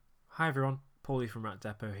Hi everyone, Paulie from Rat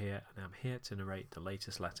Depot here, and I'm here to narrate the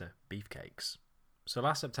latest letter, Beefcakes. So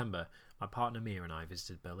last September, my partner Mia and I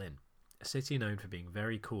visited Berlin, a city known for being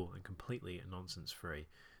very cool and completely nonsense-free.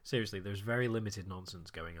 Seriously, there's very limited nonsense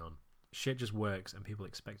going on. Shit just works and people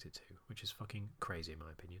expect it to, which is fucking crazy in my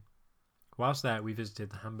opinion. Whilst there, we visited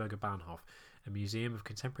the Hamburger Bahnhof, a museum of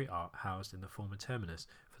contemporary art housed in the former terminus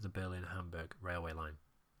for the Berlin-Hamburg railway line.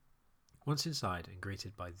 Once inside and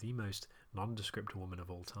greeted by the most nondescript woman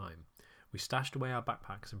of all time, we stashed away our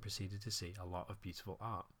backpacks and proceeded to see a lot of beautiful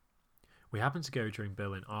art. We happened to go during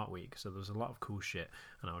Berlin Art Week, so there was a lot of cool shit,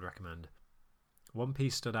 and I would recommend. One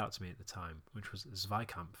piece stood out to me at the time, which was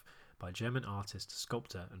Zweikampf by German artist,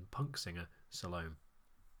 sculptor and punk singer Salome.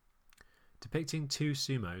 Depicting two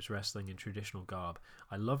sumos wrestling in traditional garb,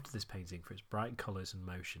 I loved this painting for its bright colours and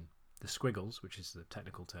motion. The squiggles, which is the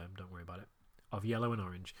technical term, don't worry about it, of yellow and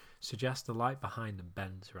orange suggest the light behind them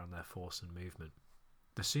bends around their force and movement.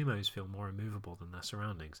 The sumos feel more immovable than their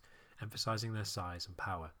surroundings, emphasising their size and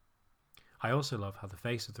power. I also love how the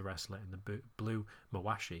face of the wrestler in the blue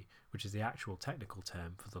mawashi, which is the actual technical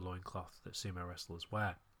term for the loincloth that sumo wrestlers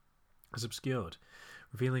wear, is obscured,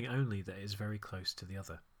 revealing only that it is very close to the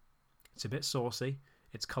other. It's a bit saucy,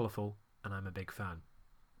 it's colourful, and I'm a big fan.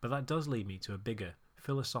 But that does lead me to a bigger,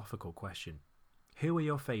 philosophical question. Who are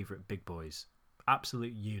your favourite big boys?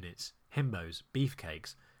 Absolute units, himbos,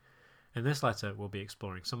 beefcakes? In this letter, we'll be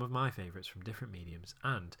exploring some of my favourites from different mediums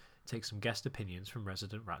and take some guest opinions from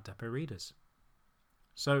resident Rat Depot readers.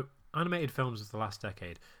 So, animated films of the last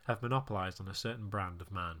decade have monopolised on a certain brand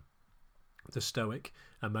of man. The stoic,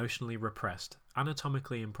 emotionally repressed,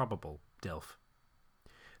 anatomically improbable DILF.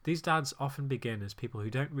 These dads often begin as people who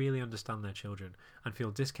don't really understand their children and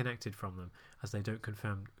feel disconnected from them as they don't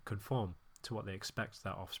conform to what they expect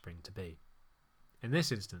their offspring to be. In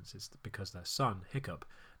this instance, it's because their son, Hiccup,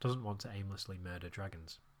 doesn't want to aimlessly murder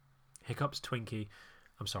dragons. Hiccup's twinky,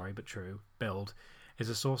 I'm sorry but true, build is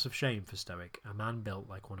a source of shame for Stoic, a man built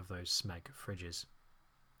like one of those Smeg fridges.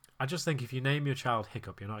 I just think if you name your child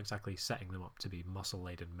Hiccup, you're not exactly setting them up to be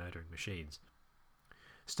muscle-laden murdering machines.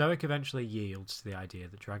 Stoic eventually yields to the idea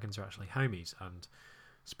that dragons are actually homies and,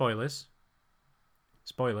 spoilers,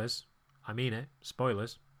 I mean it,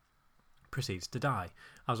 spoilers, proceeds to die,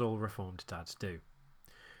 as all reformed dads do.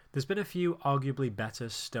 There's been a few arguably better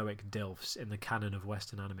Stoic DILFs in the canon of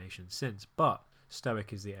Western animation since, but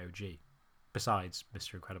Stoic is the OG. Besides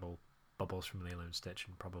Mr. Incredible, Bubbles from Lilo and Stitch,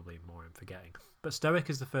 and probably more I'm forgetting. But Stoic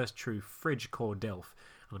is the first true fridge-core DILF,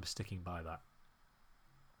 and I'm sticking by that.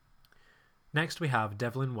 Next we have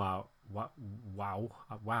Devlin Wow,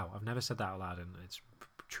 I've never said that out loud and it's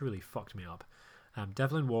truly fucked me up.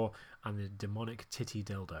 Devlin War and the Demonic Titty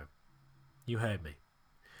Dildo. You heard me.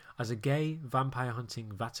 As a gay,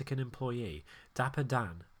 vampire-hunting Vatican employee, Dapper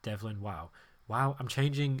Dan, Devlin Wow, I'm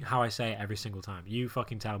changing how I say it every single time. You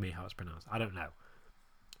fucking tell me how it's pronounced. I don't know.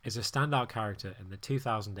 Is a standout character in the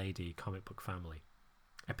 2000 AD comic book family.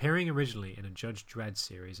 Appearing originally in a Judge Dredd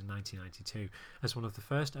series in 1992 as one of the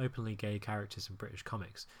first openly gay characters in British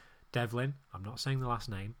comics, Devlin, I'm not saying the last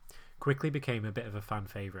name, quickly became a bit of a fan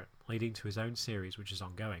favourite, leading to his own series which is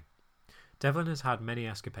ongoing. Devlin has had many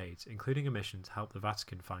escapades, including a mission to help the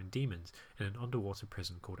Vatican find demons in an underwater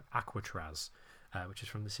prison called Aquatraz, which is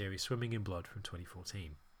from the series Swimming in Blood from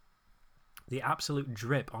 2014. The absolute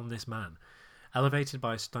drip on this man, elevated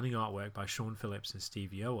by stunning artwork by Sean Phillips and Steve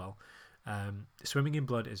Yoel, Swimming in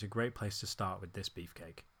Blood is a great place to start with this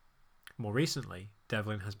beefcake. More recently,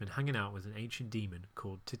 Devlin has been hanging out with an ancient demon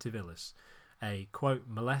called Titivilus, a, quote,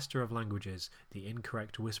 molester of languages, the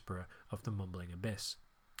incorrect whisperer of the mumbling abyss,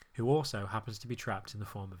 who also happens to be trapped in the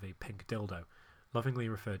form of a pink dildo, lovingly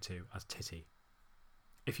referred to as Titty.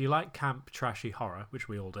 If you like camp, trashy horror, which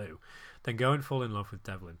we all do, then go and fall in love with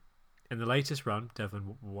Devlin. In the latest run,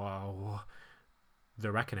 Devlin Wow,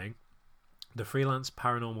 The Reckoning, the freelance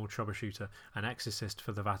paranormal troubleshooter and exorcist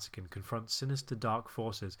for the Vatican confronts sinister dark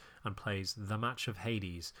forces and plays the Match of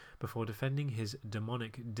Hades before defending his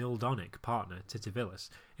demonic dildonic partner Titivilus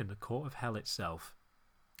in the court of hell itself.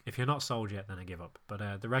 If you're not sold yet, then I give up.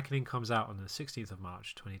 But The Reckoning comes out on the 16th of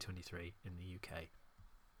March 2023 in the UK.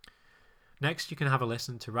 Next, you can have a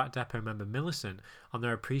listen to Rat Depot member Millicent on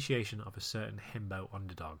their appreciation of a certain himbo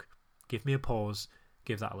underdog. Give me a pause,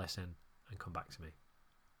 give that a listen, and come back to me.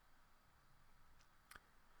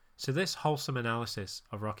 So this wholesome analysis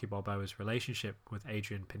of Rocky Balboa's relationship with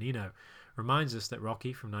Adrian Panino reminds us that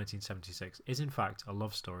Rocky from 1976 is in fact a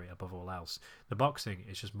love story above all else. The boxing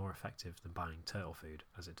is just more effective than buying turtle food,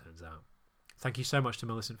 as it turns out. Thank you so much to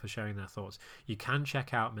Millicent for sharing their thoughts. You can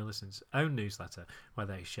check out Millicent's own newsletter where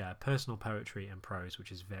they share personal poetry and prose,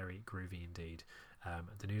 which is very groovy indeed.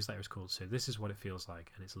 The newsletter is called So This Is What It Feels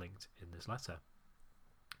Like, and it's linked in this letter.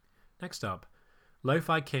 Next up,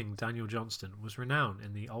 lo-fi king Daniel Johnston was renowned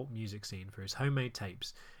in the alt music scene for his homemade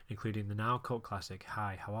tapes, including the now cult classic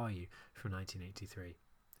Hi, How Are You from 1983.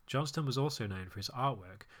 Johnston was also known for his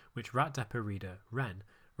artwork, which Rat Depot reader Ren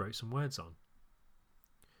wrote some words on.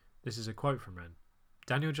 This is a quote from Ren.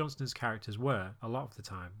 Daniel Johnston's characters were, a lot of the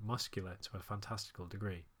time, muscular to a fantastical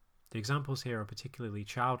degree. The examples here are particularly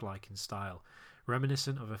childlike in style,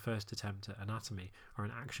 reminiscent of a first attempt at anatomy or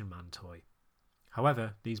an Action Man toy.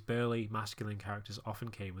 However, these burly, masculine characters often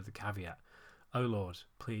came with the caveat, "Oh Lord,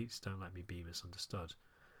 please don't let me be misunderstood."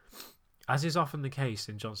 As is often the case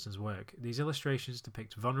in Johnston's work, these illustrations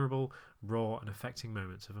depict vulnerable, raw and affecting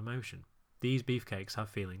moments of emotion. These beefcakes have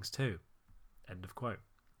feelings too. End of quote.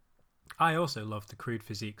 I also love the crude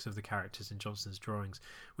physiques of the characters in Johnston's drawings,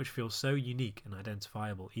 which feel so unique and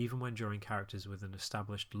identifiable even when drawing characters with an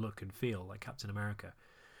established look and feel like Captain America.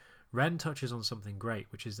 Ren touches on something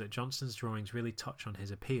great, which is that Johnston's drawings really touch on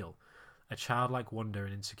his appeal, a childlike wonder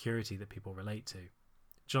and insecurity that people relate to.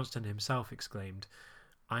 Johnston himself exclaimed,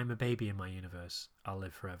 "I'm a baby in my universe. I'll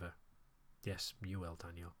live forever." Yes, you will,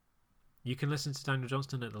 Daniel. You can listen to Daniel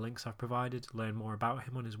Johnston at the links I've provided, learn more about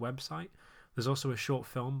him on his website. There's also a short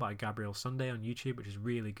film by Gabriel Sunday on YouTube, which is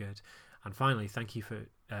really good. And finally, thank you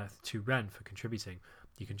to Ren for contributing.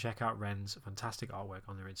 You can check out Ren's fantastic artwork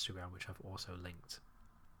on their Instagram, which I've also linked.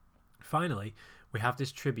 Finally, we have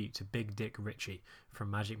this tribute to Big Dick Ritchie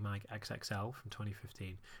from Magic Mike XXL from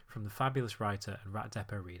 2015 from the fabulous writer and Rat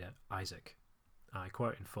Depot reader Isaac. I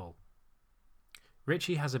quote in full.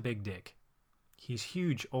 "Ritchie has a big dick. He's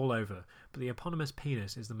huge all over, but the eponymous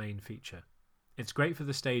penis is the main feature. It's great for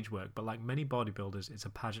the stage work, but like many bodybuilders, it's a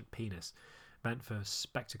pageant penis, meant for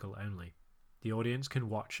spectacle only. The audience can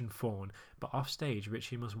watch and fawn, but off stage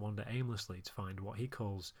Ritchie must wander aimlessly to find what he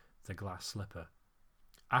calls the glass slipper.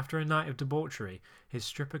 After a night of debauchery, his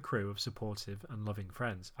stripper crew of supportive and loving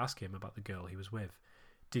friends ask him about the girl he was with.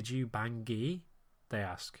 'Did you bangy?' they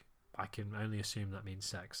ask. I can only assume that means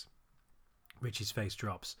sex. Ritchie's face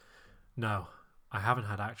drops. 'No, I haven't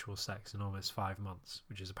had actual sex in almost 5 months,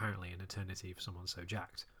 which is apparently an eternity for someone so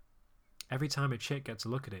jacked. Every time a chick gets a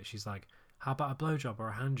look at it, she's like, how about a blowjob or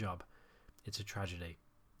a handjob? It's a tragedy.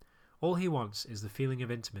 All he wants is the feeling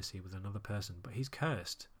of intimacy with another person, but he's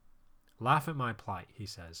cursed. Laugh at my plight,' he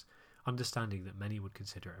says, understanding that many would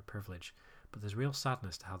consider it a privilege, but there's real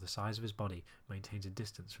sadness to how the size of his body maintains a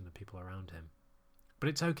distance from the people around him. But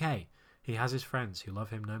it's okay. He has his friends who love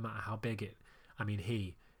him no matter how big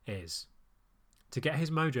he is. To get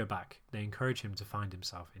his mojo back, they encourage him to find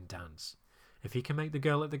himself in dance. If he can make the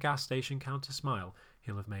girl at the gas station counter smile,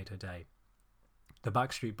 he'll have made her day. The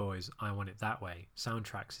Backstreet Boys' I Want It That Way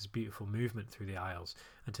soundtracks his beautiful movement through the aisles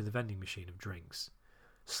and to the vending machine of drinks.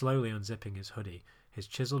 Slowly unzipping his hoodie, his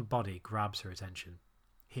chiseled body grabs her attention.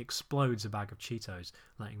 He explodes a bag of Cheetos,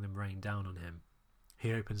 letting them rain down on him.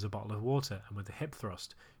 He opens a bottle of water and with a hip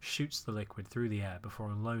thrust, shoots the liquid through the air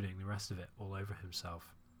before unloading the rest of it all over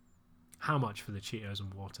himself. How much for the Cheetos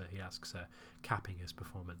and water, he asks her, capping his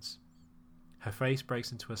performance. Her face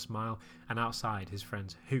breaks into a smile, and outside his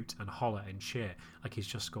friends hoot and holler and cheer like he's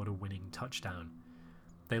just scored a winning touchdown.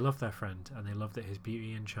 They love their friend, and they love that his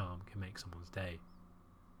beauty and charm can make someone's day.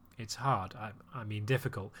 It's hard,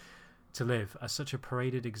 difficult, to live as such a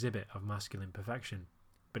paraded exhibit of masculine perfection,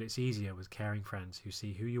 but it's easier with caring friends who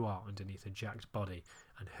see who you are underneath a jacked body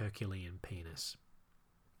and Herculean penis.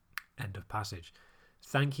 End of passage.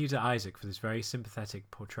 Thank you to Isaac for this very sympathetic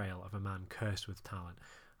portrayal of a man cursed with talent.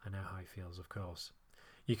 I know how he feels, of course.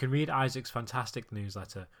 You can read Isaac's fantastic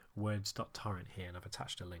newsletter, words.torrent, here, and I've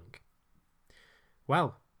attached a link.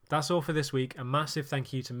 Well, that's all for this week. A massive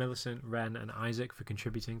thank you to Millicent, Ren, and Isaac for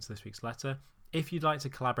contributing to this week's letter. If you'd like to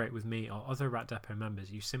collaborate with me or other Rat Depot members,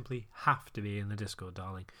 you simply have to be in the Discord,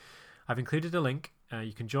 darling. I've included a link.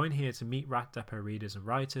 You can join here to meet Rat Depot readers and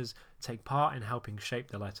writers, take part in helping shape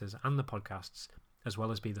the letters and the podcasts, as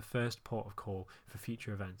well as be the first port of call for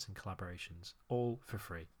future events and collaborations, all for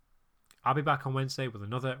free. I'll be back on Wednesday with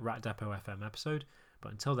another Rat Depot FM episode,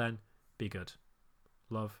 but until then, be good.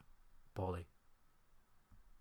 Love, Paulie.